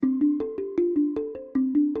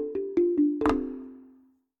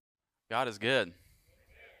God is good.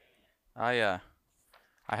 I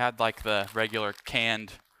had like the regular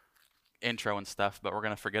canned intro and stuff, but we're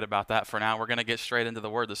going to forget about that for now. We're going to get straight into the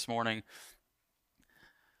word this morning.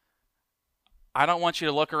 I don't want you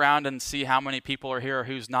to look around and see how many people are here or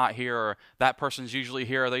who's not here, or that person's usually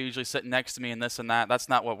here, or they're usually sitting next to me and this and that. That's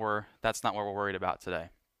not what we're worried about today.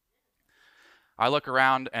 I look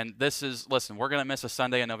around and listen, we're going to miss a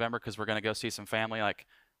Sunday in November because we're going to go see some family. Like,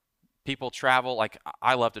 people travel. Like,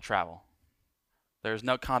 I love to travel. There's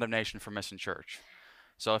no condemnation for missing church.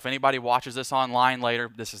 So if anybody watches this online later,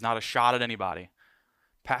 this is not a shot at anybody.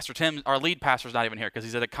 Pastor Tim, our lead pastor, is not even here because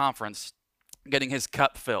he's at a conference getting his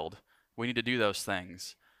cup filled. We need to do those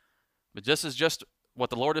things. But this is just what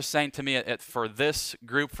the Lord is saying to me for this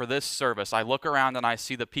group, for this service. I look around and I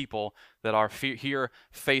see the people that are here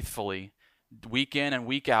faithfully, week in and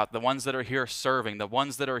week out, the ones that are here serving, the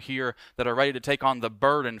ones that are here that are ready to take on the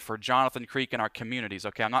burden for Jonathan Creek and our communities.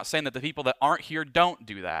 Okay, I'm not saying that the people that aren't here don't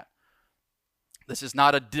do that. This is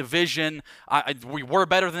not a division. We're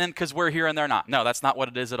better than them because we're here and they're not. No, that's not what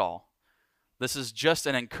it is at all. This is just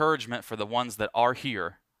an encouragement for the ones that are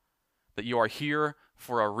here, that you are here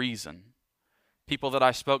for a reason. People that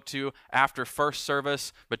I spoke to after first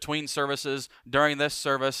service, between services, during this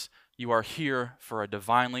service, you are here for a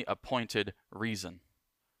divinely appointed reason.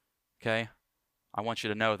 Okay? I want you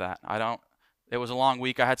to know that. It was a long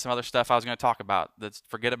week. I had some other stuff I was going to talk about.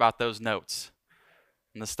 Forget about those notes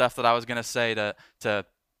and the stuff that I was going to say to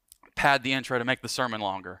pad the intro to make the sermon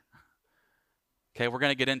longer. Okay, we're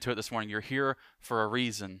going to get into it this morning. You're here for a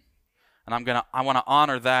reason. And I want to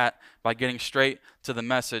honor that by getting straight to the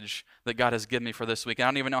message that God has given me for this week. And I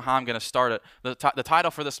don't even know how I'm going to start it. The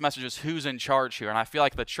title for this message is Who's in Charge Here? And I feel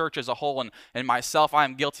like the church as a whole and myself, I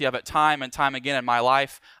am guilty of it time and time again in my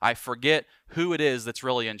life. I forget who it is that's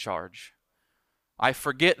really in charge. I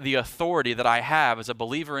forget the authority that I have as a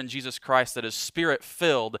believer in Jesus Christ that is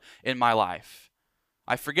Spirit-filled in my life.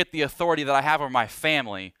 I forget the authority that I have over my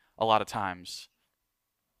family a lot of times.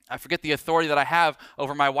 I forget the authority that I have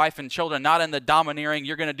over my wife and children, not in the domineering,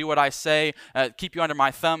 you're going to do what I say, keep you under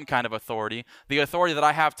my thumb kind of authority. The authority that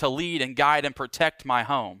I have to lead and guide and protect my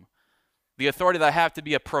home. The authority that I have to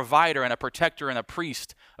be a provider and a protector and a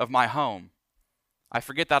priest of my home. I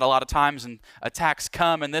forget that a lot of times, and attacks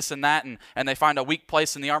come and this and that, and they find a weak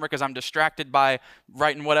place in the armor because I'm distracted by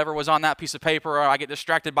writing whatever was on that piece of paper, or I get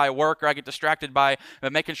distracted by work, or I get distracted by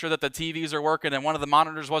making sure that the TVs are working and one of the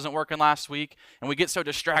monitors wasn't working last week, and we get so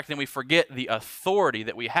distracted and we forget the authority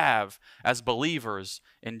that we have as believers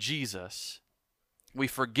in Jesus. We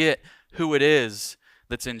forget who it is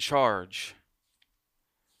that's in charge.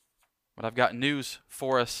 But I've got news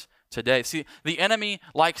for us today. See, the enemy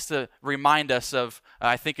likes to remind us of,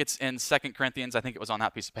 I think it's in 2 Corinthians, I think it was on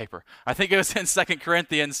that piece of paper. I think it was in 2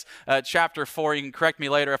 Corinthians chapter 4, you can correct me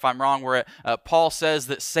later if I'm wrong, where Paul says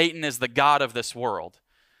that Satan is the god of this world.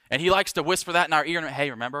 And he likes to whisper that in our ear, and hey,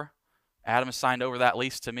 remember, Adam signed over that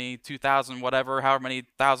lease to me 2,000 whatever, however many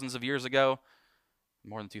thousands of years ago,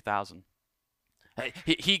 more than 2,000.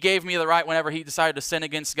 He gave me the right whenever he decided to sin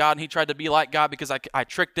against God, and he tried to be like God because I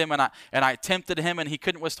tricked him and I tempted him, and he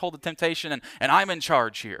couldn't withhold the temptation, and I'm in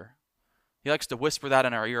charge here. He likes to whisper that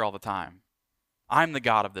in our ear all the time. I'm the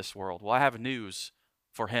God of this world. Well, I have news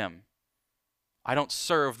for him. I don't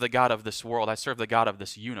serve the God of this world. I serve the God of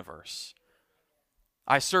this universe.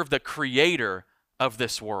 I serve the creator of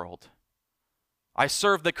this world. I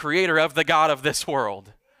serve the creator of the God of this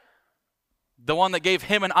world. The one that gave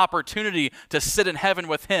him an opportunity to sit in heaven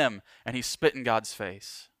with him, and he spit in God's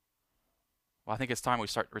face. Well, I think it's time we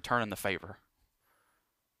start returning the favor.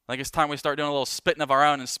 I think it's time we start doing a little spitting of our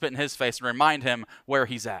own and spit in his face and remind him where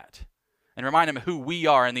he's at. And remind him who we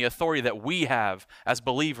are and the authority that we have as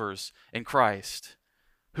believers in Christ.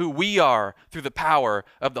 Who we are through the power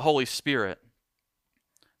of the Holy Spirit.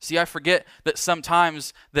 See, I forget that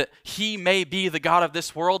sometimes that he may be the God of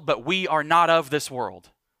this world, but we are not of this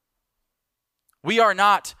world. We are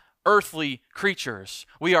not earthly creatures.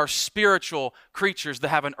 We are spiritual creatures that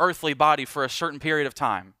have an earthly body for a certain period of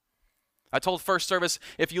time. I told first service,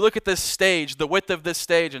 if you look at this stage, the width of this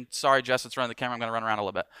stage, and sorry, Jess, it's running the camera, I'm going to run around a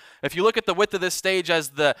little bit. If you look at the width of this stage as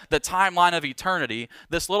the timeline of eternity,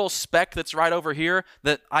 this little speck that's right over here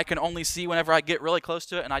that I can only see whenever I get really close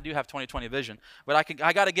to it, and I do have 20/20 vision, but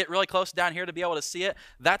I got to get really close down here to be able to see it,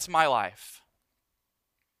 that's my life.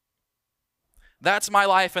 That's my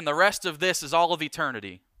life, and the rest of this is all of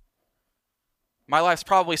eternity. My life's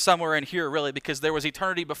probably somewhere in here, really, because there was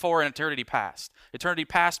eternity before and eternity past. Eternity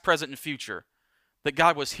past, present, and future that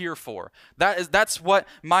God was here for. That's what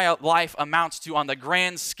my life amounts to on the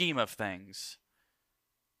grand scheme of things.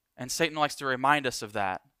 And Satan likes to remind us of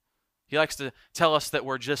that. He likes to tell us that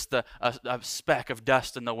we're just a speck of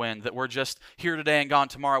dust in the wind, that we're just here today and gone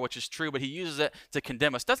tomorrow, which is true, but he uses it to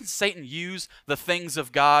condemn us. Doesn't Satan use the things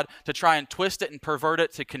of God to try and twist it and pervert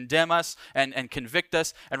it to condemn us and convict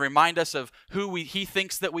us and remind us of who he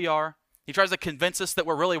thinks that we are? He tries to convince us that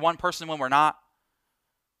we're really one person when we're not.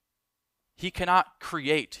 He cannot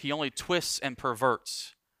create. He only twists and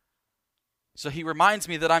perverts. So he reminds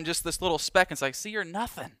me that I'm just this little speck, and it's like, see, you're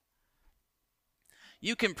nothing.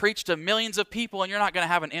 You can preach to millions of people and you're not going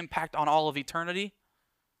to have an impact on all of eternity.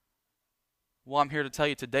 Well, I'm here to tell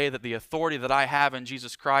you today that the authority that I have in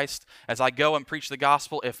Jesus Christ, as I go and preach the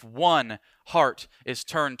gospel, if one heart is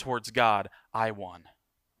turned towards God, I won.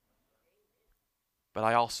 But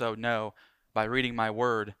I also know by reading my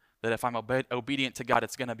word that if I'm obedient to God,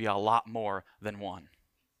 it's going to be a lot more than one.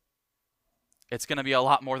 It's going to be a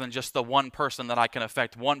lot more than just the one person that I can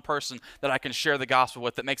affect, one person that I can share the gospel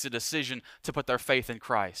with that makes a decision to put their faith in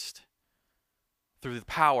Christ through the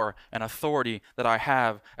power and authority that I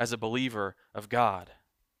have as a believer of God.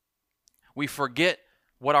 We forget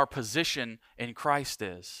what our position in Christ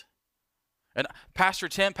is. And Pastor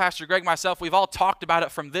Tim, Pastor Greg, myself, we've all talked about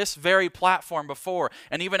it from this very platform before.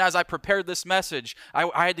 And even as I prepared this message,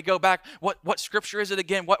 I had to go back. What scripture is it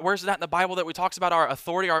again? Where's that in the Bible that we talks about our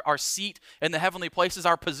authority, our seat in the heavenly places,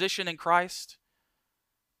 our position in Christ?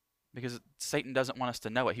 Because Satan doesn't want us to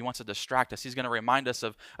know it. He wants to distract us. He's going to remind us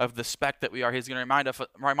of the speck that we are. He's going to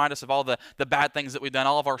remind us of all the bad things that we've done,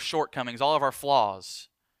 all of our shortcomings, all of our flaws.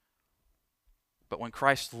 But when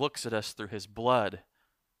Christ looks at us through his blood,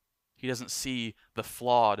 he doesn't see the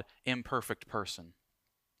flawed, imperfect person.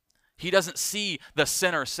 He doesn't see the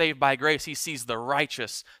sinner saved by grace. He sees the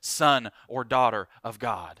righteous son or daughter of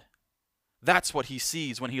God. That's what he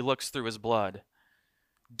sees when he looks through his blood.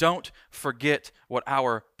 Don't forget what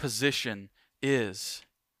our position is.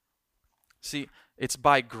 See, it's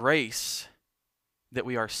by grace that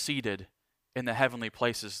we are seated in the heavenly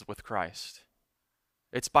places with Christ.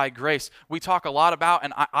 It's by grace. We talk a lot about,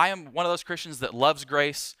 and I am one of those Christians that loves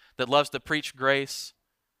grace, that loves to preach grace.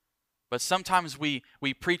 But sometimes we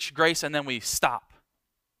preach grace and then we stop.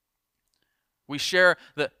 We share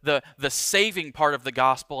the saving part of the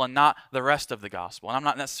gospel and not the rest of the gospel. And I'm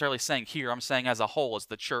not necessarily saying here, I'm saying as a whole, as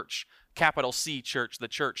the church, capital C church,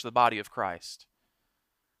 the body of Christ.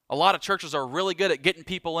 A lot of churches are really good at getting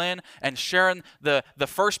people in and sharing the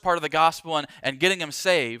first part of the gospel and getting them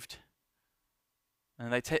saved.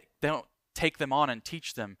 And they don't take them on and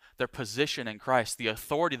teach them their position in Christ, the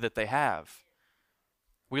authority that they have.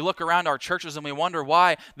 We look around our churches and we wonder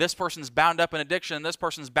why this person's bound up in addiction, and this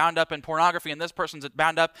person's bound up in pornography, and this person's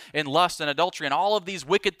bound up in lust and adultery, and all of these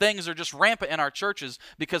wicked things are just rampant in our churches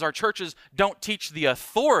because our churches don't teach the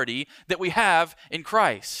authority that we have in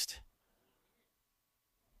Christ.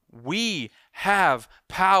 We have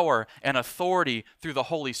power and authority through the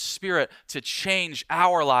Holy Spirit to change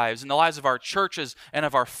our lives and the lives of our churches and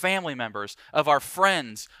of our family members, of our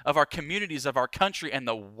friends, of our communities, of our country, and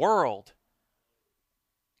the world.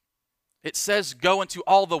 It says go into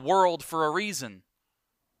all the world for a reason.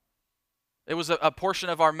 It was a portion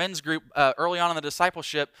of our men's group early on in the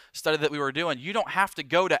discipleship study that we were doing. You don't have to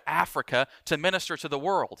go to Africa to minister to the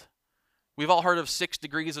world. We've all heard of 6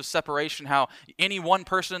 degrees of separation, how any one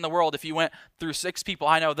person in the world, if you went through 6 people,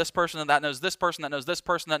 I know this person that knows this person that knows this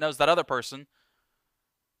person that knows that other person,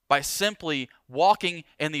 by simply walking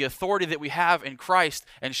in the authority that we have in Christ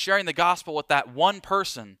and sharing the gospel with that one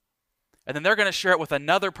person, and then they're going to share it with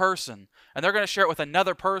another person, and they're going to share it with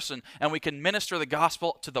another person, and we can minister the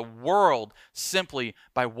gospel to the world simply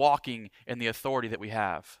by walking in the authority that we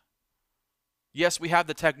have. Yes, we have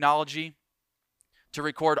the technology to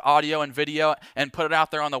record audio and video and put it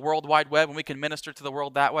out there on the World Wide Web, and we can minister to the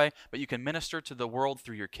world that way, but you can minister to the world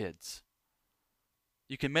through your kids.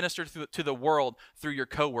 You can minister to the world through your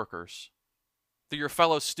coworkers, through your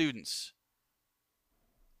fellow students.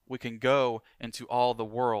 We can go into all the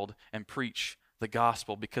world and preach the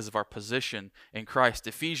gospel because of our position in Christ.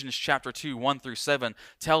 Ephesians chapter 2, 1-7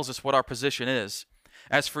 tells us what our position is.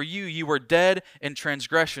 As for you, you were dead in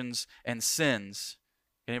transgressions and sins.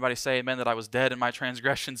 Anybody say amen that I was dead in my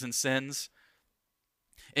transgressions and sins?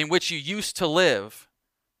 In which you used to live.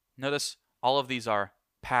 Notice all of these are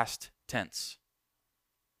past tense.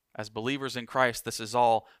 As believers in Christ, this is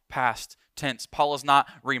all past tense. Paul is not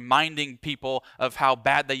reminding people of how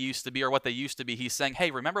bad they used to be or what they used to be. He's saying,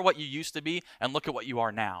 hey, remember what you used to be and look at what you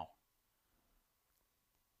are now.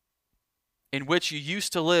 In which you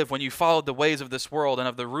used to live when you followed the ways of this world and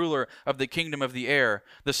of the ruler of the kingdom of the air,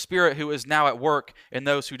 the spirit who is now at work in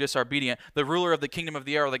those who are disobedient. The ruler of the kingdom of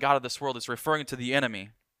the air, or the god of this world, is referring to the enemy.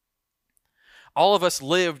 All of us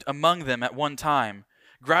lived among them at one time,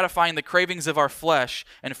 gratifying the cravings of our flesh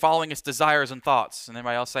and following its desires and thoughts. And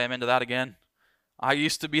anybody else say amen to that again? I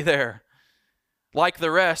used to be there. Like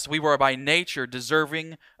the rest, we were by nature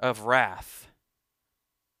deserving of wrath.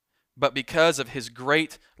 But because of his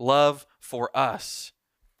great love for us,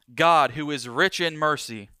 God, who is rich in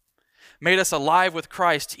mercy, made us alive with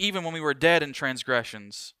Christ even when we were dead in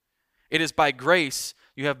transgressions. It is by grace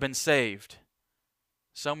you have been saved.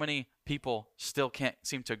 So many people still can't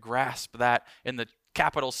seem to grasp that in the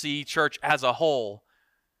capital C church as a whole.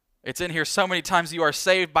 It's in here so many times, you are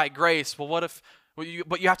saved by grace. Well,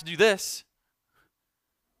 but you have to do this.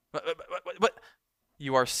 But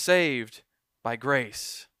you are saved by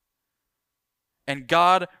grace. And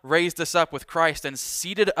God raised us up with Christ and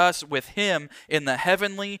seated us with him in the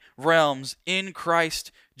heavenly realms in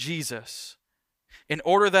Christ Jesus, in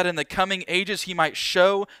order that in the coming ages he might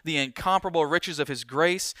show the incomparable riches of his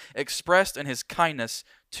grace expressed in his kindness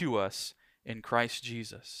to us in Christ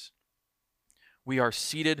Jesus. We are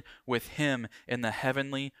seated with him in the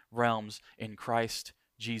heavenly realms in Christ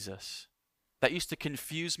Jesus. That used to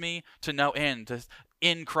confuse me to no end, to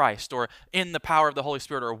in Christ or in the power of the Holy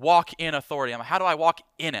Spirit or walk in authority. How do I walk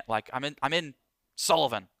in it? Like I'm in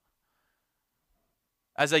Sullivan.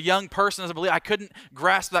 As a young person, as a believer, I couldn't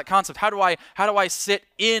grasp that concept. How do I sit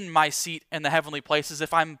in my seat in the heavenly places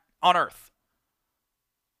if I'm on earth?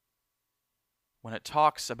 When it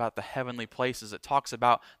talks about the heavenly places, it talks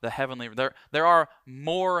about the heavenly. There are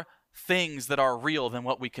more things that are real than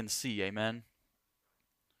what we can see. Amen.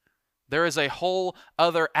 There is a whole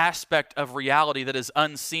other aspect of reality that is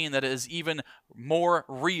unseen, that is even more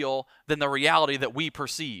real than the reality that we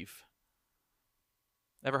perceive.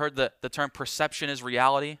 Ever heard the term perception is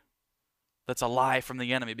reality? That's a lie from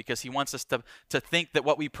the enemy, because he wants us to think that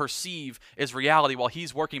what we perceive is reality while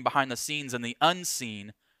he's working behind the scenes in the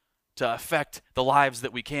unseen to affect the lives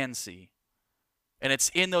that we can see. And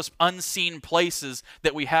it's in those unseen places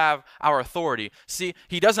that we have our authority. See,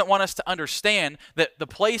 he doesn't want us to understand that the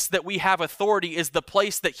place that we have authority is the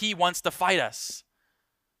place that he wants to fight us.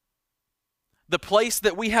 The place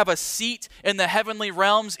that we have a seat in the heavenly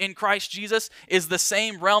realms in Christ Jesus is the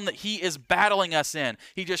same realm that he is battling us in.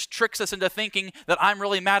 He just tricks us into thinking that I'm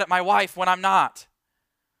really mad at my wife when I'm not.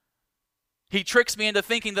 He tricks me into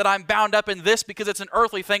thinking that I'm bound up in this because it's an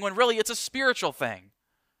earthly thing when really it's a spiritual thing.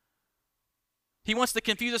 He wants to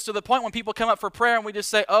confuse us to the point when people come up for prayer and we just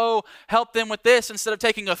say, oh, help them with this, instead of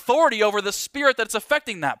taking authority over the spirit that's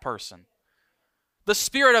affecting that person. The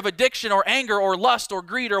spirit of addiction or anger or lust or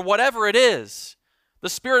greed or whatever it is. The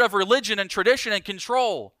spirit of religion and tradition and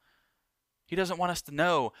control. He doesn't want us to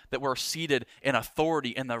know that we're seated in authority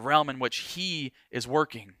in the realm in which he is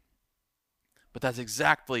working. But that's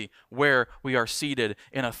exactly where we are seated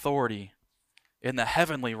in authority, in the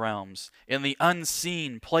heavenly realms, in the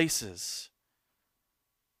unseen places.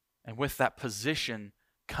 And with that position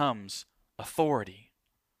comes authority.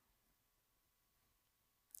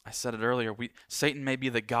 I said it earlier, Satan may be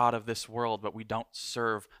the god of this world, but we don't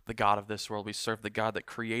serve the god of this world. We serve the God that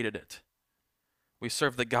created it. We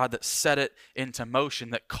serve the God that set it into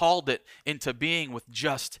motion, that called it into being with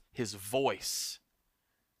just his voice.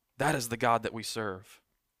 That is the God that we serve.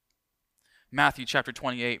 Matthew chapter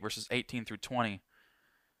 28, verses 18 through 20.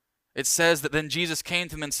 It says that then Jesus came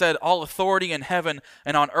to them and said, all authority in heaven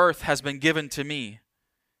and on earth has been given to me.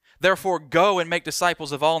 Therefore go and make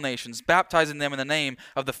disciples of all nations, baptizing them in the name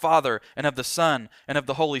of the Father and of the Son and of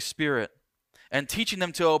the Holy Spirit, and teaching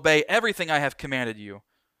them to obey everything I have commanded you.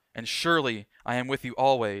 And surely I am with you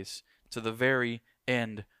always to the very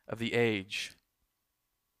end of the age.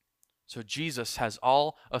 So Jesus has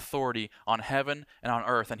all authority on heaven and on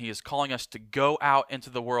earth, and he is calling us to go out into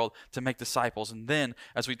the world to make disciples. And then,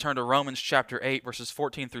 as we turn to Romans chapter 8, verses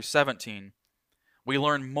 14 through 17, we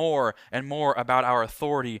learn more and more about our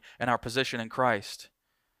authority and our position in Christ.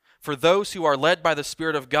 For those who are led by the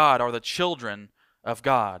Spirit of God are the children of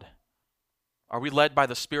God. Are we led by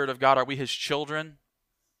the Spirit of God? Are we his children?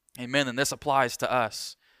 Amen. And this applies to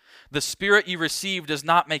us. The Spirit you received does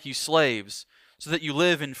not make you slaves, so that you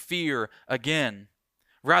live in fear again.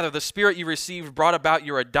 Rather, the Spirit you received brought about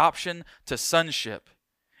your adoption to sonship.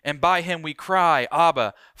 And by him we cry,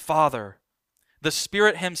 Abba, Father. The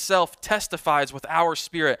Spirit himself testifies with our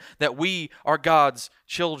spirit that we are God's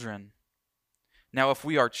children. Now, if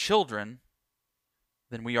we are children,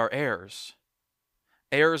 then we are heirs.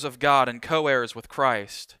 Heirs of God and co-heirs with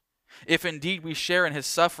Christ. If indeed we share in his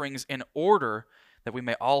sufferings, in order that we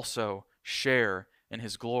may also share in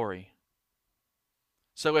his glory.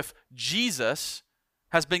 So if Jesus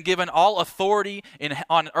has been given all authority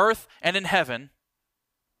on earth and in heaven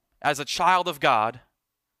as a child of God,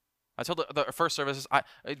 I told the first services,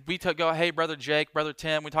 we go, hey, Brother Jake, Brother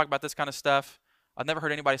Tim, we talk about this kind of stuff. I've never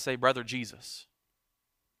heard anybody say Brother Jesus.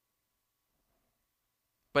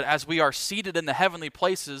 But as we are seated in the heavenly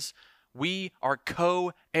places, we are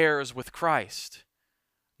co-heirs with Christ.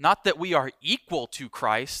 Not that we are equal to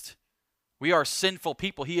Christ. We are sinful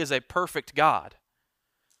people. He is a perfect God.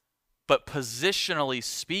 But positionally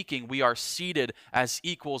speaking, we are seated as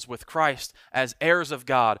equals with Christ, as heirs of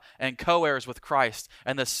God and co-heirs with Christ.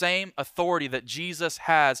 And the same authority that Jesus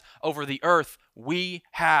has over the earth, we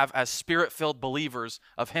have as Spirit-filled believers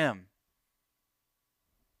of Him.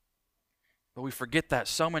 But we forget that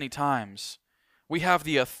so many times. We have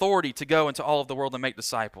the authority to go into all of the world and make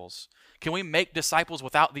disciples. Can we make disciples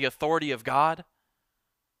without the authority of God?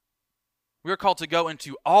 We are called to go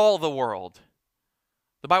into all the world.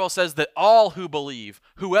 The Bible says that all who believe,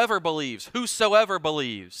 whoever believes, whosoever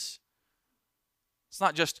believes. It's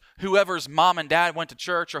not just whoever's mom and dad went to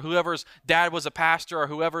church, or whoever's dad was a pastor, or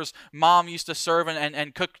whoever's mom used to serve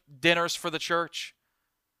and cook dinners for the church.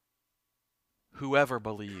 Whoever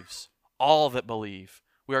believes, all that believe.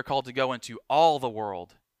 We are called to go into all the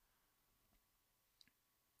world.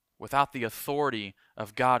 Without the authority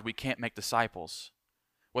of God, we can't make disciples.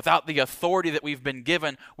 Without the authority that we've been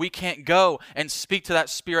given, we can't go and speak to that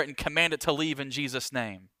spirit and command it to leave in Jesus'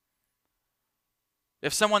 name.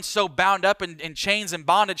 If someone's so bound up in chains and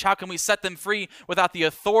bondage, how can we set them free without the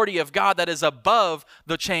authority of God that is above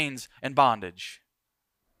the chains and bondage?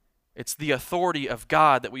 It's the authority of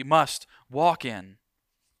God that we must walk in.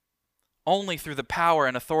 Only through the power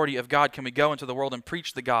and authority of God can we go into the world and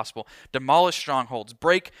preach the gospel, demolish strongholds,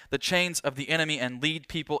 break the chains of the enemy, and lead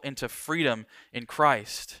people into freedom in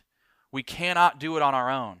Christ. We cannot do it on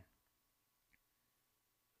our own.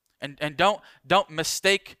 And don't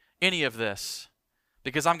mistake any of this,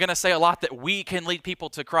 because I'm going to say a lot that we can lead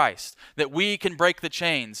people to Christ, that we can break the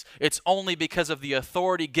chains. It's only because of the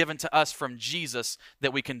authority given to us from Jesus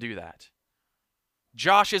that we can do that.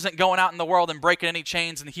 Josh isn't going out in the world and breaking any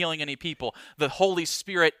chains and healing any people. The Holy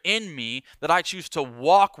Spirit in me that I choose to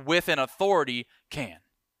walk with in authority can.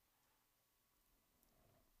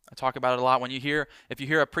 I talk about it a lot. If you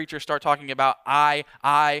hear a preacher start talking about I,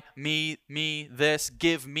 me, this,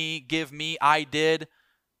 give me, I did,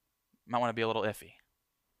 you might want to be a little iffy.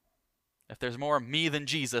 If there's more me than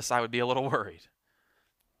Jesus, I would be a little worried.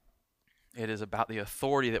 It is about the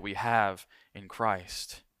authority that we have in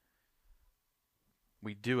Christ.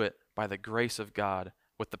 We do it by the grace of God,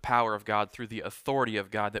 with the power of God, through the authority of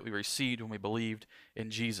God that we received when we believed in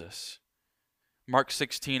Jesus. Mark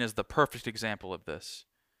 16 is the perfect example of this.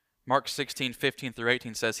 Mark 16, 15 through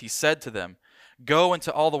 18 says, He said to them, "Go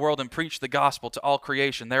into all the world and preach the gospel to all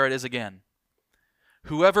creation." There it is again.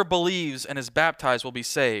 "Whoever believes and is baptized will be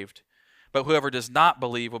saved, but whoever does not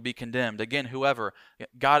believe will be condemned." Again, whoever.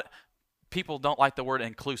 People don't like the word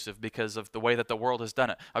inclusive because of the way that the world has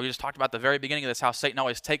done it. We just talked about at the very beginning of this how Satan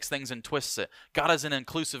always takes things and twists it. God is an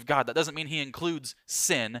inclusive God. That doesn't mean He includes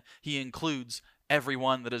sin. He includes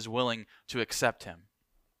everyone that is willing to accept Him.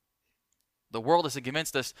 The world has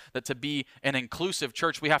convinced us that to be an inclusive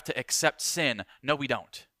church, we have to accept sin. No, we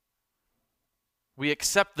don't. We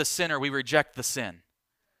accept the sinner, we reject the sin.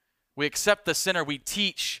 We accept the sinner, we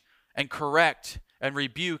teach and correct and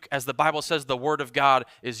rebuke, as the Bible says the Word of God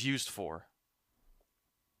is used for.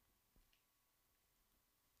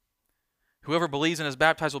 Whoever believes and is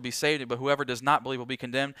baptized will be saved, but whoever does not believe will be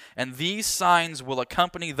condemned. And these signs will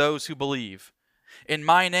accompany those who believe. In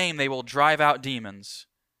my name they will drive out demons.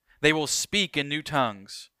 They will speak in new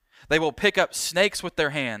tongues. They will pick up snakes with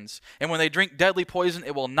their hands. And when they drink deadly poison,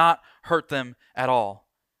 it will not hurt them at all.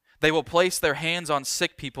 They will place their hands on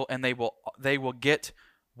sick people, and they will get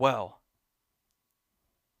well.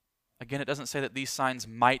 Again, it doesn't say that these signs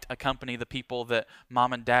might accompany the people that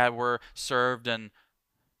mom and dad were served, and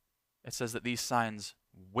it says that these signs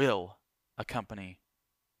will accompany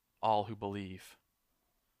all who believe.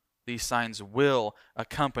 These signs will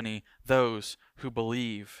accompany those who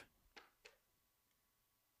believe.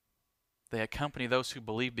 They accompany those who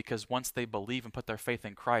believe because once they believe and put their faith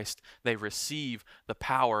in Christ, they receive the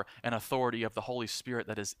power and authority of the Holy Spirit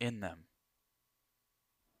that is in them.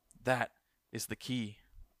 That is the key.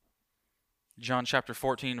 John chapter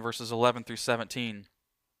 14, verses 11 through 17.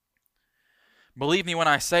 "Believe me when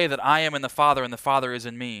I say that I am in the Father and the Father is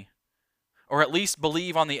in me. Or at least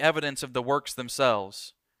believe on the evidence of the works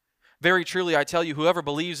themselves. Very truly I tell you, whoever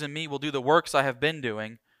believes in me will do the works I have been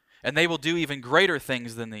doing, and they will do even greater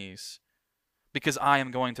things than these, because I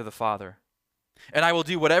am going to the Father. And I will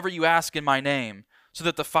do whatever you ask in my name, so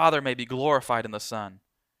that the Father may be glorified in the Son.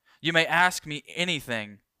 You may ask me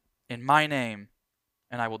anything in my name,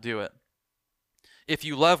 and I will do it. If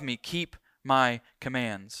you love me, keep my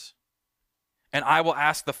commands. And I will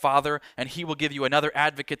ask the Father, and he will give you another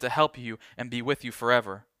advocate to help you and be with you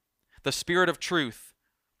forever. The Spirit of truth.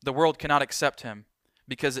 The world cannot accept him,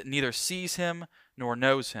 because it neither sees him nor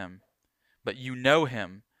knows him. But you know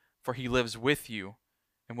him, for he lives with you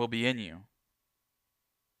and will be in you.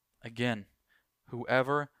 Again,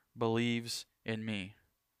 whoever believes in me.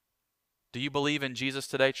 Do you believe in Jesus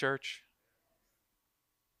today, church?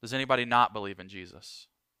 Does anybody not believe in Jesus?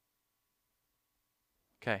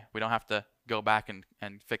 Okay, we don't have to go back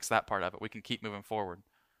and fix that part of it. We can keep moving forward.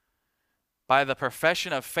 By the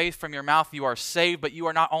profession of faith from your mouth, you are saved, but you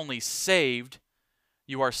are not only saved,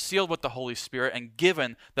 you are sealed with the Holy Spirit and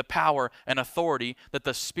given the power and authority that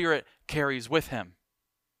the Spirit carries with him.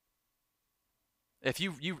 If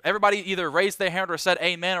everybody either raised their hand or said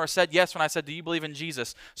amen or said yes when I said, do you believe in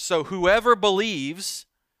Jesus? So whoever believes,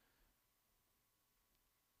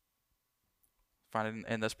 find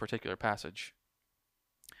it in this particular passage.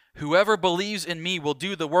 Whoever believes in me will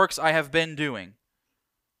do the works I have been doing.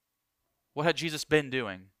 What had Jesus been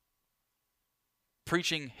doing?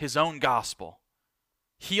 Preaching his own gospel,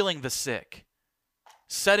 healing the sick,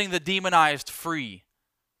 setting the demonized free.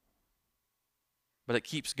 But it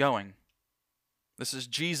keeps going. This is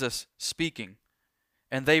Jesus speaking.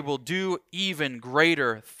 And they will do even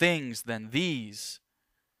greater things than these,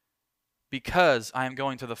 because I am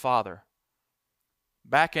going to the Father.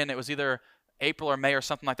 Back in, it was either April or May or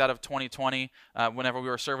something like that of 2020, whenever we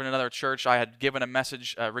were serving another church, I had given a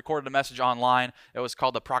message, recorded a message online. It was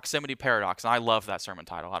called The Proximity Paradox, and I love that sermon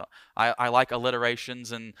title. I like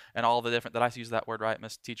alliterations and all the different, did I use that word right,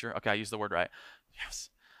 Miss Teacher? Okay, I used the word right.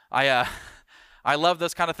 Yes. I love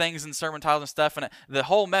those kind of things in sermon titles and stuff, and the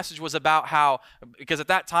whole message was about how, because at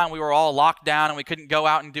that time we were all locked down and we couldn't go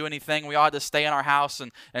out and do anything. We all had to stay in our house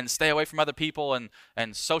and stay away from other people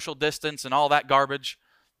and social distance and all that garbage.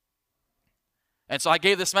 And so I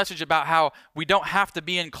gave this message about how we don't have to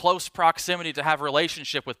be in close proximity to have a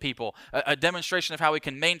relationship with people, a demonstration of how we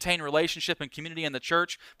can maintain relationship and community in the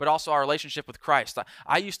church, but also our relationship with Christ.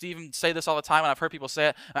 I used to even say this all the time, and I've heard people say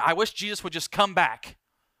it. I wish Jesus would just come back.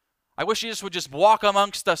 I wish Jesus would just walk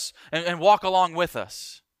amongst us and walk along with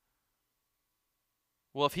us.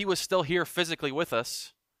 Well, if he was still here physically with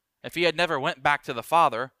us, if he had never went back to the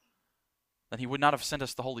Father, then he would not have sent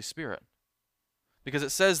us the Holy Spirit. Because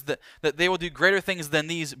it says that they will do greater things than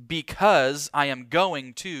these because I am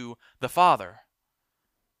going to the Father.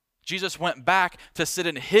 Jesus went back to sit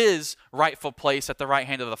in his rightful place at the right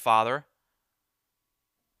hand of the Father.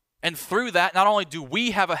 And through that, not only do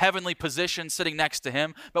we have a heavenly position sitting next to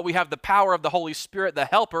him, but we have the power of the Holy Spirit, the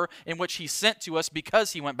helper, in which he sent to us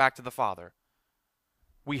because he went back to the Father.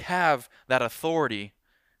 We have that authority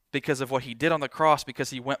because of what he did on the cross,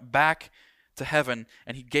 because he went back to heaven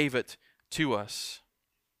and he gave it to us.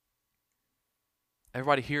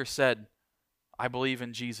 Everybody here said, I believe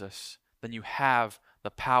in Jesus. Then you have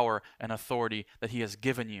the power and authority that he has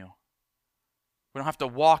given you. We don't have to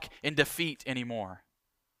walk in defeat anymore.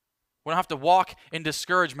 We don't have to walk in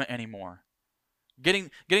discouragement anymore. Getting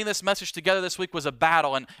this message together this week was a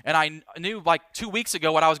battle, and I knew like 2 weeks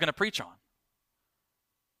ago what I was going to preach on.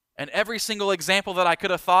 And every single example that I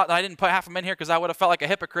could have thought, and I didn't put half of them in here because I would have felt like a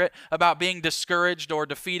hypocrite about being discouraged or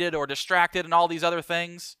defeated or distracted and all these other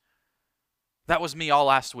things, that was me all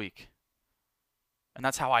last week. And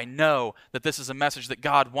that's how I know that this is a message that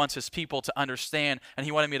God wants his people to understand, and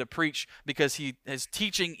he wanted me to preach because he is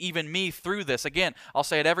teaching even me through this. Again, I'll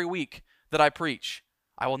say it every week that I preach.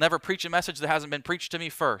 I will never preach a message that hasn't been preached to me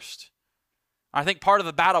first. I think part of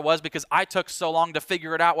the battle was because I took so long to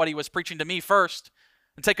figure it out what he was preaching to me first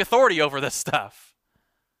and take authority over this stuff.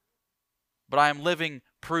 But I am living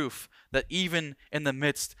proof that even in the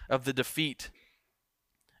midst of the defeat,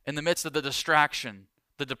 in the midst of the distraction,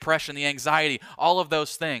 the depression, the anxiety, all of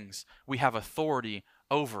those things, we have authority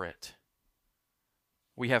over it.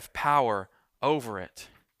 We have power over it.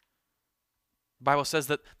 The Bible says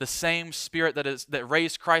that the same Spirit that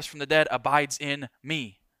raised Christ from the dead abides in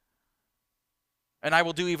me. And I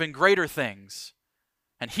will do even greater things.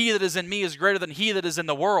 And he that is in me is greater than he that is in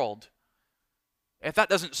the world. If that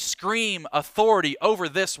doesn't scream authority over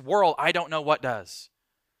this world, I don't know what does.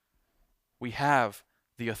 We have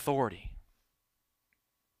the authority.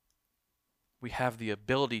 We have the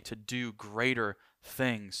ability to do greater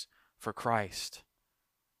things for Christ.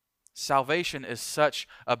 Salvation is such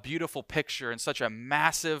a beautiful picture and such a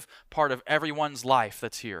massive part of everyone's life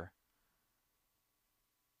that's here.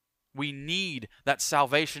 We need that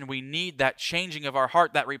salvation. We need that changing of our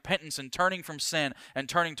heart, that repentance and turning from sin and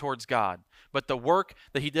turning towards God. But the work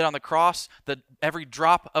that he did on the cross, every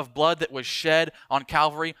drop of blood that was shed on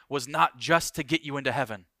Calvary was not just to get you into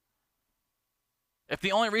heaven. If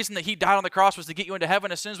the only reason that he died on the cross was to get you into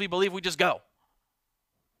heaven, as soon as we believe, we just go.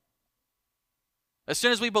 As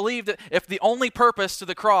soon as we believe that if the only purpose to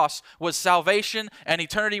the cross was salvation and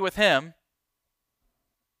eternity with him,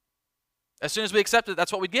 as soon as we accept it,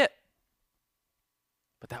 that's what we'd get.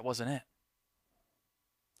 But that wasn't it.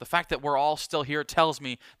 The fact that we're all still here tells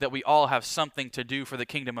me that we all have something to do for the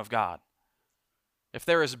kingdom of God. If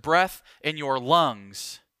there is breath in your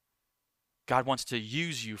lungs, God wants to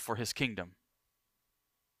use you for his kingdom.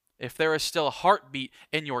 If there is still a heartbeat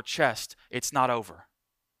in your chest, it's not over.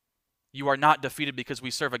 You are not defeated because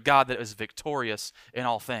we serve a God that is victorious in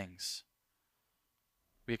all things.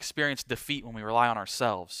 We experience defeat when we rely on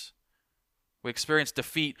ourselves. We experience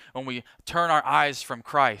defeat when we turn our eyes from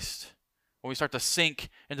Christ, when we start to sink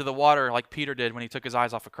into the water like Peter did when he took his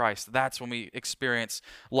eyes off of Christ. That's when we experience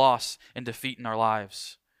loss and defeat in our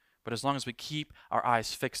lives. But as long as we keep our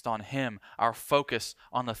eyes fixed on him, our focus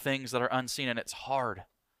on the things that are unseen, and it's hard.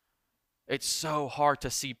 It's so hard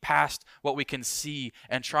to see past what we can see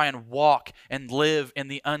and try and walk and live in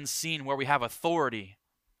the unseen where we have authority.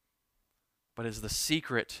 But it's the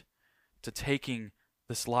secret to taking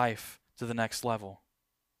this life to the next level.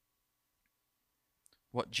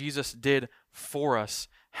 What Jesus did for us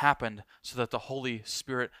happened so that the Holy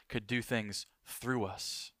Spirit could do things through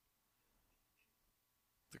us.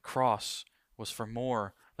 The cross was for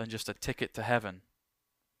more than just a ticket to heaven.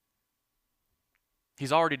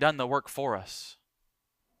 He's already done the work for us.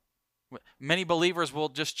 Many believers will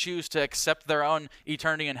just choose to accept their own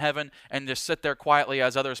eternity in heaven and just sit there quietly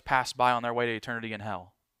as others pass by on their way to eternity in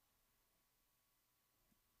hell.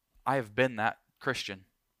 I have been that Christian.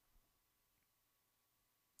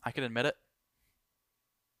 I can admit it.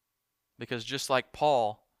 Because just like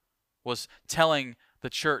Paul was telling the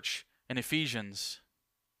church in Ephesians,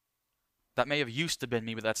 that may have used to been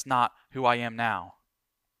me, but that's not who I am now.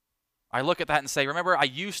 I look at that and say, remember, I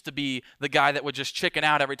used to be the guy that would just chicken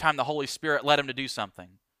out every time the Holy Spirit led him to do something.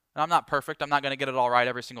 And I'm not perfect. I'm not going to get it all right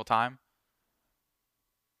every single time.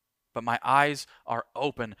 But my eyes are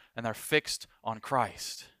open and they're fixed on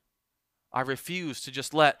Christ. I refuse to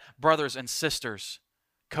just let brothers and sisters,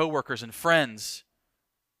 coworkers and friends,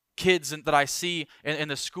 kids that I see in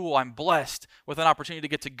the school. I'm blessed with an opportunity to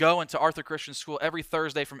get to go into Arthur Christian School every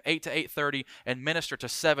Thursday from 8 to 8:30 and minister to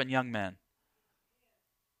 7 young men.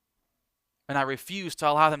 And I refuse to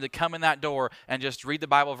allow them to come in that door and just read the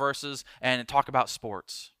Bible verses and talk about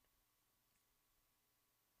sports.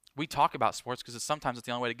 We talk about sports because sometimes it's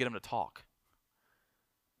the only way to get them to talk.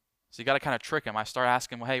 So you got to kind of trick them. I start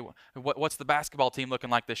asking, well, hey, what's the basketball team looking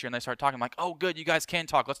like this year? And they start talking. I'm like, oh, good, you guys can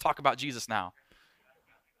talk. Let's talk about Jesus now.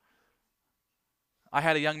 I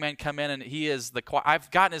had a young man come in, and he is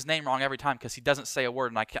I've gotten his name wrong every time because he doesn't say a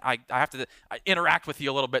word, and I have to interact with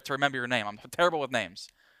you a little bit to remember your name. I'm terrible with names.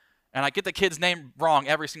 And I get the kid's name wrong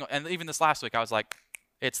and even this last week, I was like,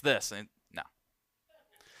 it's this. And no.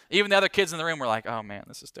 Even the other kids in the room were like, oh man,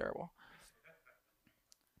 this is terrible.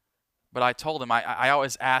 But I told him, I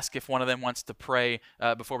always ask if one of them wants to pray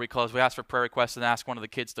before we close. We ask for prayer requests and ask one of the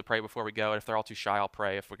kids to pray before we go. And if they're all too shy, I'll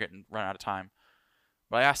pray if we're getting run out of time.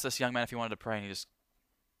 But I asked this young man if he wanted to pray, and he just,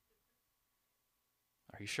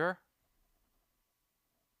 are you sure?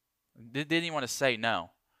 Didn't he want to say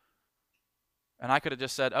no? And I could have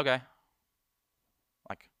just said, okay,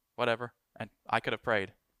 like, whatever, and I could have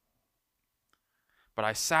prayed. But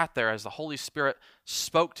I sat there as the Holy Spirit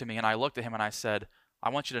spoke to me, and I looked at him and I said, I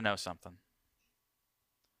want you to know something.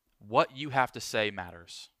 What you have to say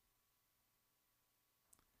matters.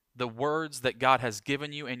 The words that God has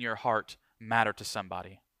given you in your heart matter to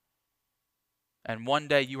somebody. And one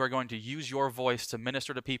day you are going to use your voice to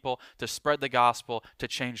minister to people, to spread the gospel, to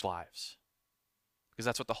change lives. Because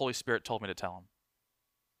that's what the Holy Spirit told me to tell him.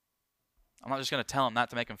 I'm not just going to tell him that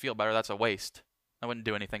to make him feel better. That's a waste. I wouldn't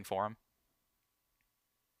do anything for him.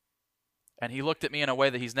 And he looked at me in a way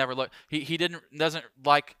that he's never looked. He doesn't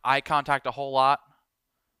like eye contact a whole lot.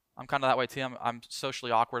 I'm kind of that way too. I'm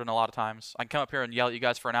socially awkward, and a lot of times I can come up here and yell at you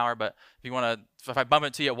guys for an hour, but if I bump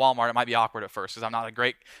into you at Walmart, it might be awkward at first because I'm not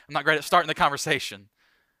great at starting the conversation.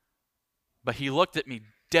 But he looked at me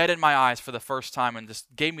dead in my eyes for the first time and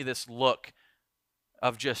just gave me this look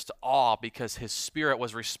of just awe because his spirit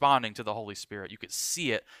was responding to the Holy Spirit. You could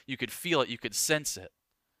see it, you could feel it, you could sense it.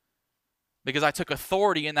 Because I took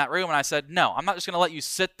authority in that room and I said, no, I'm not just going to let you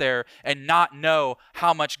sit there and not know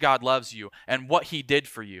how much God loves you and what he did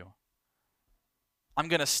for you. I'm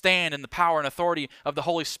going to stand in the power and authority of the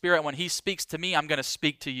Holy Spirit. When he speaks to me, I'm going to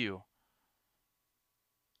speak to you.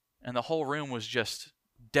 And the whole room was just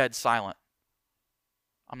dead silent.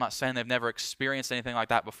 I'm not saying they've never experienced anything like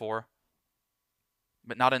that before,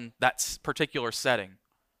 but not in that particular setting.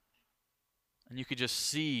 And you could just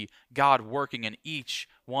see God working in each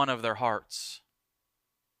one of their hearts.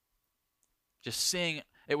 Just seeing,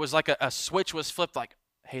 it was like a switch was flipped, like,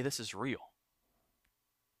 hey, this is real.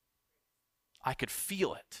 I could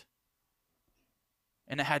feel it.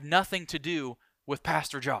 And it had nothing to do with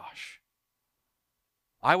Pastor Josh.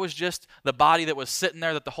 I was just the body that was sitting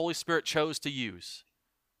there that the Holy Spirit chose to use.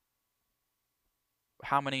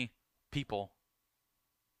 How many people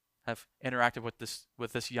have interacted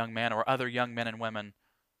with this young man or other young men and women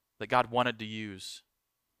that God wanted to use,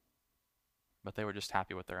 but they were just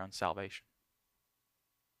happy with their own salvation?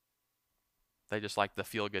 They just liked the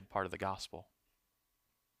feel-good part of the gospel,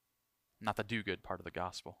 not the do-good part of the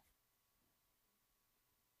gospel.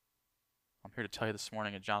 I'm here to tell you this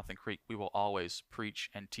morning at Jonathan Creek, we will always preach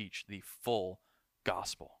and teach the full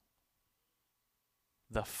gospel.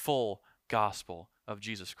 The full gospel of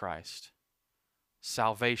Jesus Christ.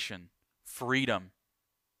 Salvation, freedom,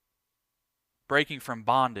 breaking from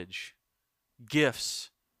bondage, gifts,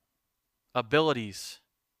 abilities,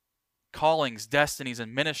 callings, destinies,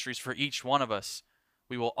 and ministries for each one of us.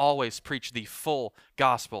 We will always preach the full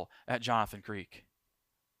gospel at Jonathan Creek.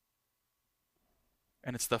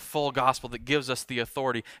 And it's the full gospel that gives us the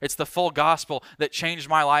authority. It's the full gospel that changed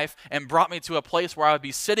my life and brought me to a place where I would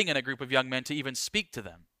be sitting in a group of young men to even speak to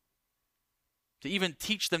them, to even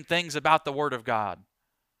teach them things about the Word of God,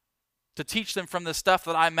 to teach them from the stuff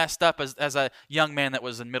that I messed up as a young man that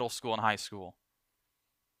was in middle school and high school.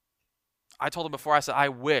 I told them before, I said, I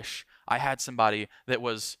wish I had somebody that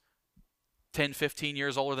was 10, 15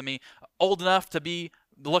 years older than me, old enough to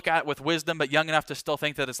look at it with wisdom, but young enough to still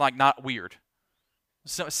think that it's like not weird.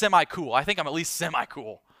 Semi-cool. I think I'm at least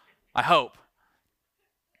semi-cool. I hope.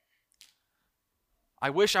 I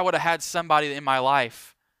wish I would have had somebody in my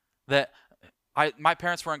life that my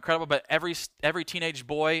parents were incredible, but every teenage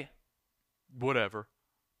boy, whatever.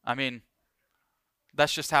 I mean,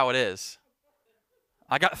 that's just how it is.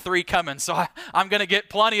 I got 3 coming, so I'm going to get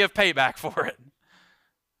plenty of payback for it.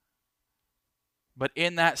 But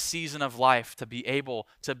in that season of life, to be able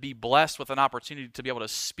to be blessed with an opportunity to be able to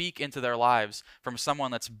speak into their lives from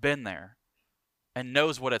someone that's been there and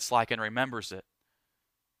knows what it's like and remembers it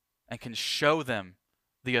and can show them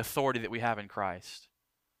the authority that we have in Christ.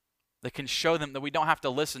 That can show them that we don't have to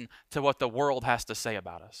listen to what the world has to say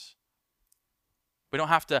about us. We don't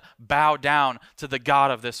have to bow down to the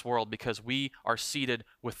God of this world because we are seated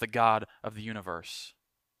with the God of the universe.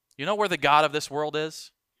 You know where the God of this world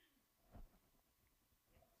is?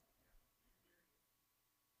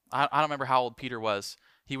 I don't remember how old Peter was.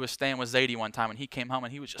 He was staying with Zadie one time, and he came home,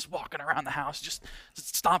 and he was just walking around the house, just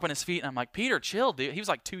stomping his feet. And I'm like, Peter, chill, dude. He was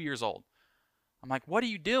like 2 years old. I'm like, what are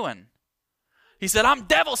you doing? He said, I'm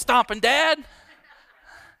devil stomping, Dad.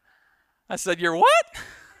 I said, you're what?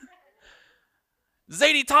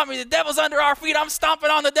 Zadie taught me the devil's under our feet. I'm stomping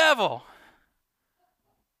on the devil.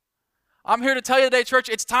 I'm here to tell you today, church,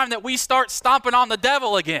 it's time that we start stomping on the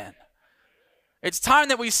devil again. It's time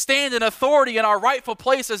that we stand in authority in our rightful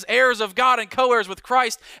place as heirs of God and co-heirs with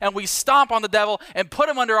Christ, and we stomp on the devil and put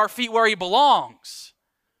him under our feet where he belongs.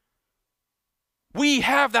 We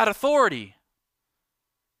have that authority.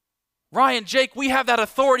 Ryan, Jake, we have that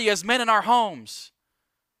authority as men in our homes.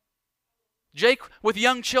 Jake, with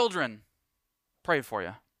young children, pray for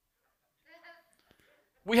you.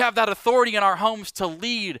 We have that authority in our homes to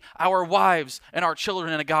lead our wives and our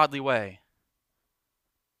children in a godly way.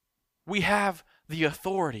 We have the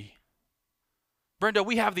authority. Brenda,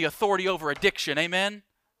 we have the authority over addiction. Amen?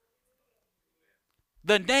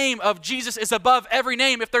 The name of Jesus is above every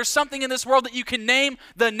name. If there's something in this world that you can name,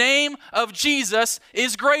 the name of Jesus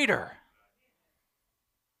is greater.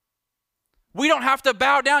 We don't have to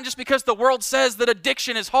bow down just because the world says that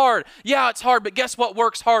addiction is hard. Yeah, it's hard, but guess what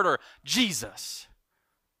works harder? Jesus.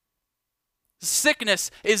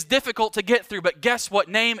 Sickness is difficult to get through, but guess what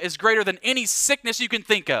name is greater than any sickness you can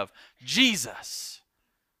think of? Jesus.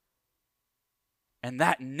 And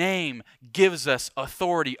that name gives us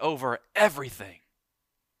authority over everything.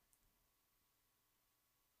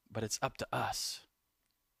 But it's up to us.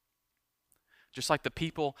 Just like the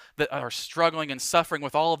people that are struggling and suffering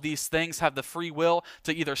with all of these things have the free will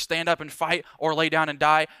to either stand up and fight or lay down and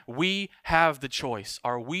die, we have the choice.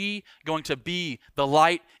 Are we going to be the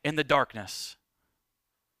light in the darkness?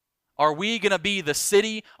 Are we going to be the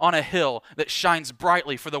city on a hill that shines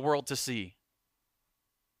brightly for the world to see?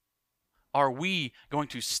 are we going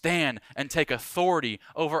to stand and take authority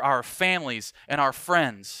over our families and our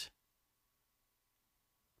friends?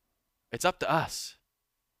 It's up to us.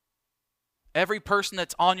 Every person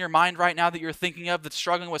that's on your mind right now that you're thinking of that's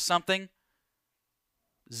struggling with something,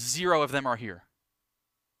 0 of them are here.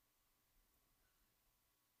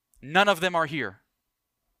 None of them are here.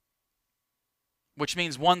 Which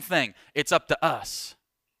means one thing, it's up to us.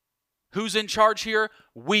 Who's in charge here?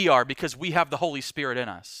 We are, because we have the Holy Spirit in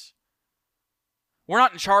us. We're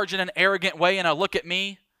not in charge in an arrogant way, in a look at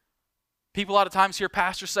me. People a lot of times hear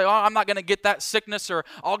pastors say, oh, I'm not going to get that sickness, or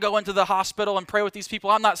I'll go into the hospital and pray with these people.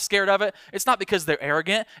 I'm not scared of it. It's not because they're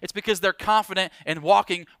arrogant. It's because they're confident in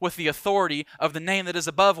walking with the authority of the name that is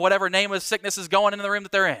above whatever name of sickness is going into the room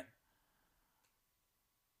that they're in.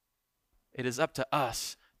 It is up to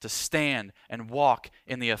us to stand and walk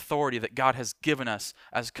in the authority that God has given us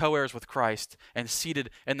as co-heirs with Christ and seated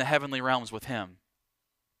in the heavenly realms with Him.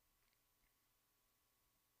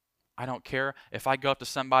 I don't care if I go up to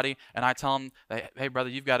somebody and I tell them, hey brother,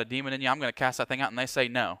 you've got a demon in you, I'm going to cast that thing out, and they say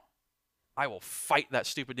no. I will fight that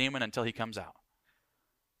stupid demon until he comes out.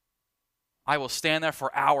 I will stand there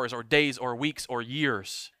for hours or days or weeks or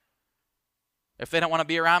years. If they don't want to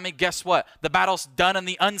be around me, guess what? The battle's done in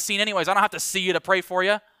the unseen anyways. I don't have to see you to pray for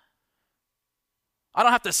you. I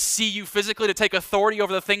don't have to see you physically to take authority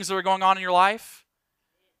over the things that are going on in your life.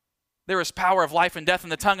 There is power of life and death in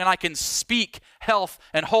the tongue, and I can speak health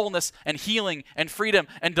and wholeness and healing and freedom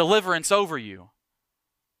and deliverance over you.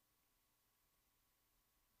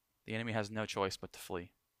 The enemy has no choice but to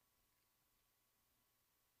flee.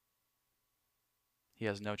 He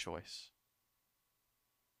has no choice.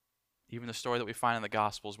 Even the story that we find in the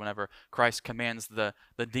Gospels, whenever Christ commands the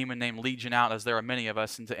demon named Legion out, as there are many of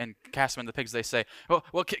us, and cast them into the pigs, they say, well,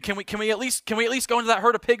 can we at least go into that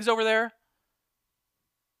herd of pigs over there?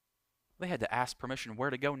 They had to ask permission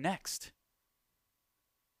where to go next.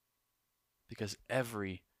 Because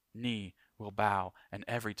every knee will bow and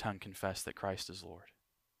every tongue confess that Christ is Lord.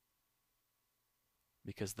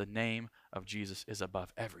 Because the name of Jesus is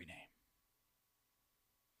above every name.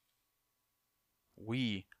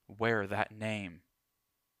 We wear that name.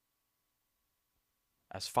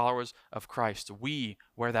 As followers of Christ, we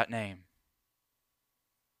wear that name.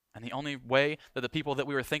 And the only way that the people that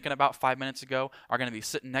we were thinking about 5 minutes ago are going to be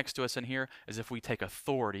sitting next to us in here is if we take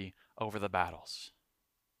authority over the battles.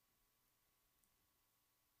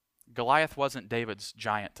 Goliath wasn't David's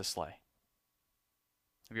giant to slay.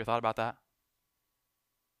 Have you ever thought about that?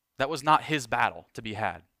 That was not his battle to be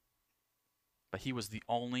had. But he was the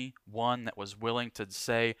only one that was willing to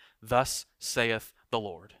say, "Thus saith the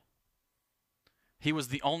Lord." He was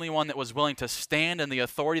the only one that was willing to stand in the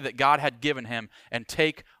authority that God had given him and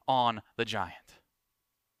take on the giant.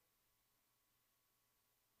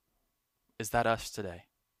 Is that us today?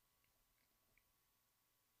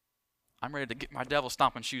 I'm ready to get my devil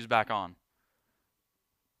stomping shoes back on.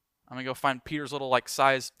 I'm going to go find Peter's little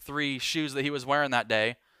size 3 shoes that he was wearing that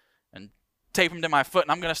day and tape them to my foot,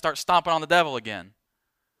 and I'm going to start stomping on the devil again.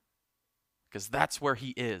 Because that's where he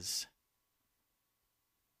is.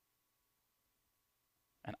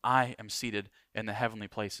 And I am seated in the heavenly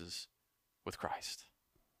places with Christ.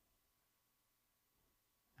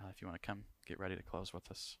 Now, if you want to come, get ready to close with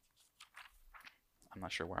us. I'm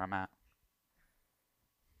not sure where I'm at.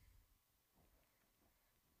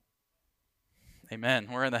 Amen.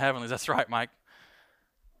 We're in the heavenlies. That's right, Mike.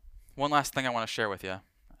 One last thing I want to share with you.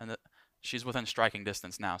 And she's within striking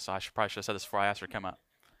distance now, so I probably should have said this before I asked her to come up.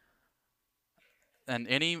 And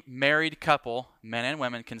any married couple, men and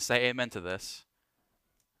women, can say amen to this.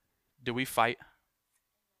 Do we fight?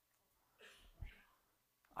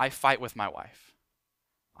 I fight with my wife.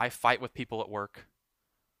 I fight with people at work.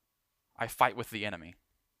 I fight with the enemy.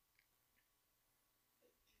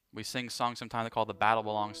 We sing songs sometimes that call "The Battle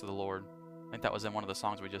Belongs to the Lord." I think that was in one of the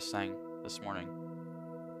songs we just sang this morning.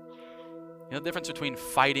 You know the difference between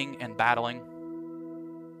fighting and battling?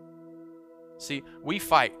 See, we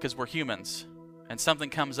fight because we're humans, and something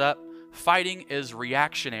comes up. Fighting is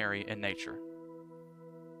reactionary in nature.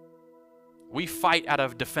 We fight out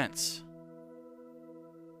of defense.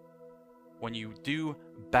 When you do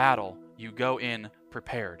battle, you go in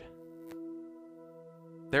prepared.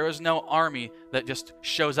 There is no army that just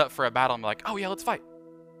shows up for a battle and be like, "Oh yeah, let's fight."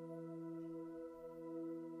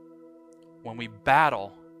 When we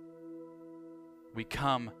battle, we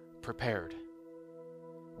come prepared.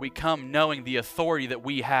 We come knowing the authority that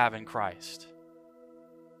we have in Christ.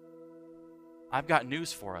 I've got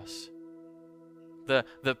news for us.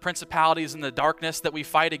 The principalities and the darkness that we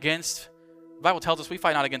fight against, the Bible tells us we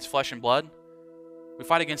fight not against flesh and blood. We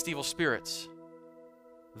fight against evil spirits.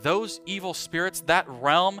 those evil spirits, that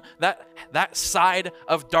realm, that side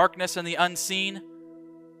of darkness and the unseen,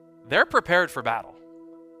 they're prepared for battle.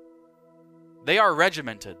 They are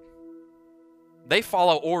regimented. They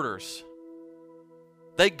follow orders.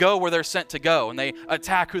 They go where they're sent to go, and they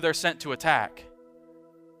attack who they're sent to attack.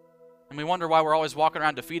 And we wonder why we're always walking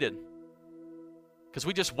around defeated. Because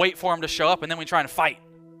we just wait for them to show up, and then we try and fight.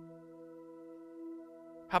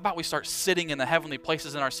 How about we start sitting in the heavenly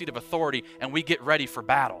places in our seat of authority, and we get ready for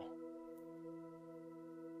battle?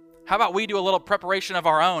 How about we do a little preparation of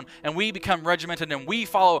our own, and we become regimented, and we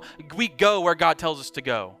go where God tells us to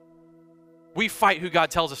go. We fight who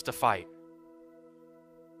God tells us to fight.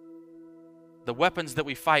 The weapons that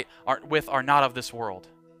we fight are not of this world.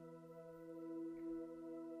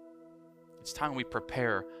 It's time we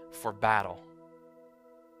prepare for battle.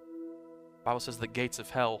 The Bible says the gates of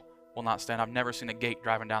hell will not stand. I've never seen a gate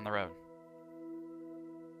driving down the road.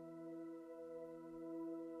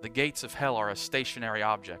 The gates of hell are a stationary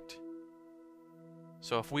object.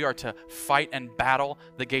 So if we are to fight and battle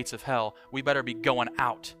the gates of hell, we better be going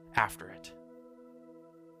out after it.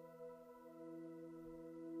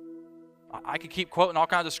 I could keep quoting all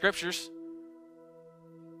kinds of scriptures,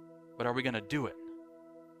 but are we going to do it?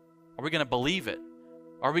 Are we going to believe it?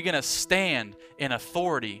 Are we going to stand in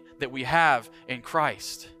authority that we have in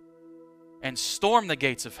Christ and storm the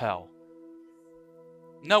gates of hell?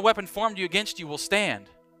 No weapon formed against you will stand.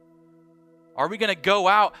 Are we going to go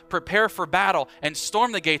out, prepare for battle, and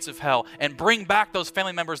storm the gates of hell and bring back those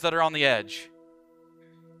family members that are on the edge?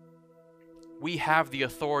 We have the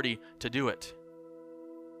authority to do it.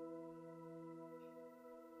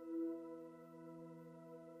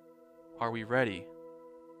 Are we ready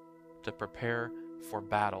to prepare for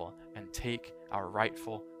battle and take our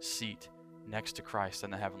rightful seat next to Christ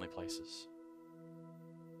in the heavenly places?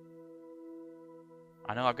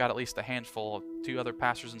 I know I've got at least a handful of 2 other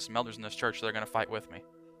pastors and some elders in this church that are going to fight with me.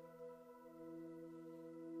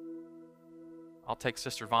 I'll take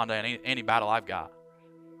Sister Vonda in any battle I've got.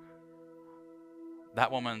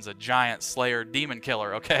 That woman's a giant slayer, demon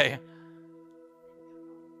killer, okay?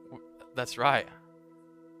 That's right.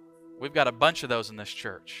 We've got a bunch of those in this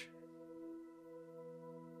church.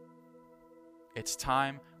 It's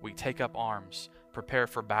time we take up arms, prepare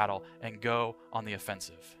for battle, and go on the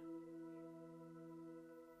offensive.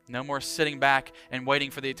 No more sitting back and waiting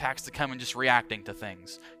for the attacks to come and just reacting to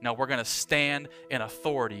things. No, we're going to stand in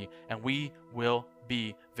authority, and we will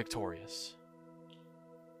be victorious.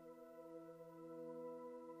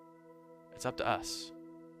 It's up to us.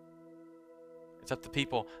 It's up to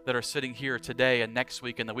people that are sitting here today and next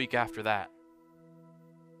week and the week after that.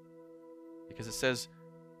 Because it says,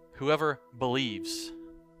 whoever believes,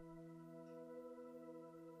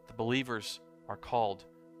 the believers are called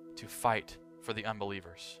to fight for the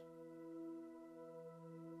unbelievers.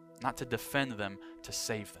 Not to defend them, to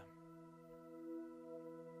save them.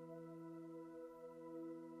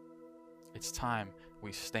 It's time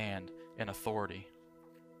we stand in authority.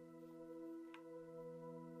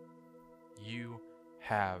 You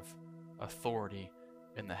have authority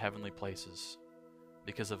in the heavenly places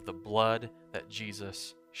because of the blood that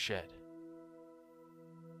Jesus shed.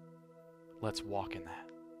 Let's walk in that.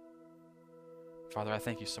 Father, I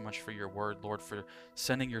thank you so much for your word, Lord, for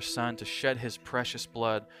sending your Son to shed his precious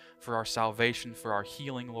blood for our salvation, for our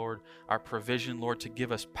healing, Lord, our provision, Lord, to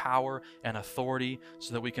give us power and authority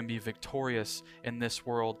so that we can be victorious in this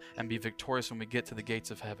world and be victorious when we get to the gates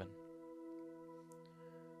of heaven.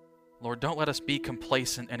 Lord, don't let us be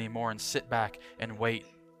complacent anymore and sit back and wait.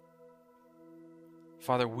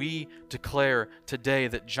 Father, we declare today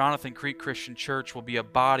that Jonathan Creek Christian Church will be a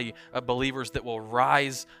body of believers that will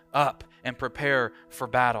rise up and prepare for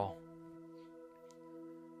battle.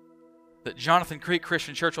 That Jonathan Creek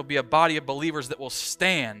Christian Church will be a body of believers that will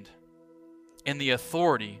stand in the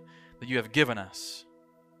authority that you have given us.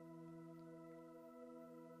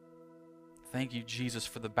 Thank you, Jesus,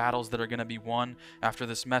 for the battles that are going to be won after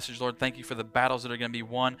this message, Lord. Thank you for the battles that are going to be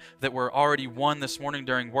won, that were already won this morning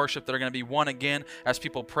during worship, that are going to be won again as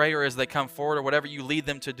people pray or as they come forward or whatever you lead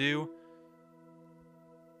them to do.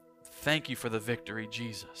 Thank you for the victory,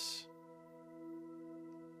 Jesus.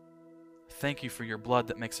 Thank you for your blood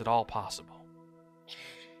that makes it all possible.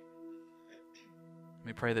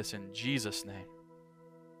 We pray this in Jesus' name.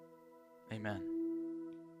 Amen.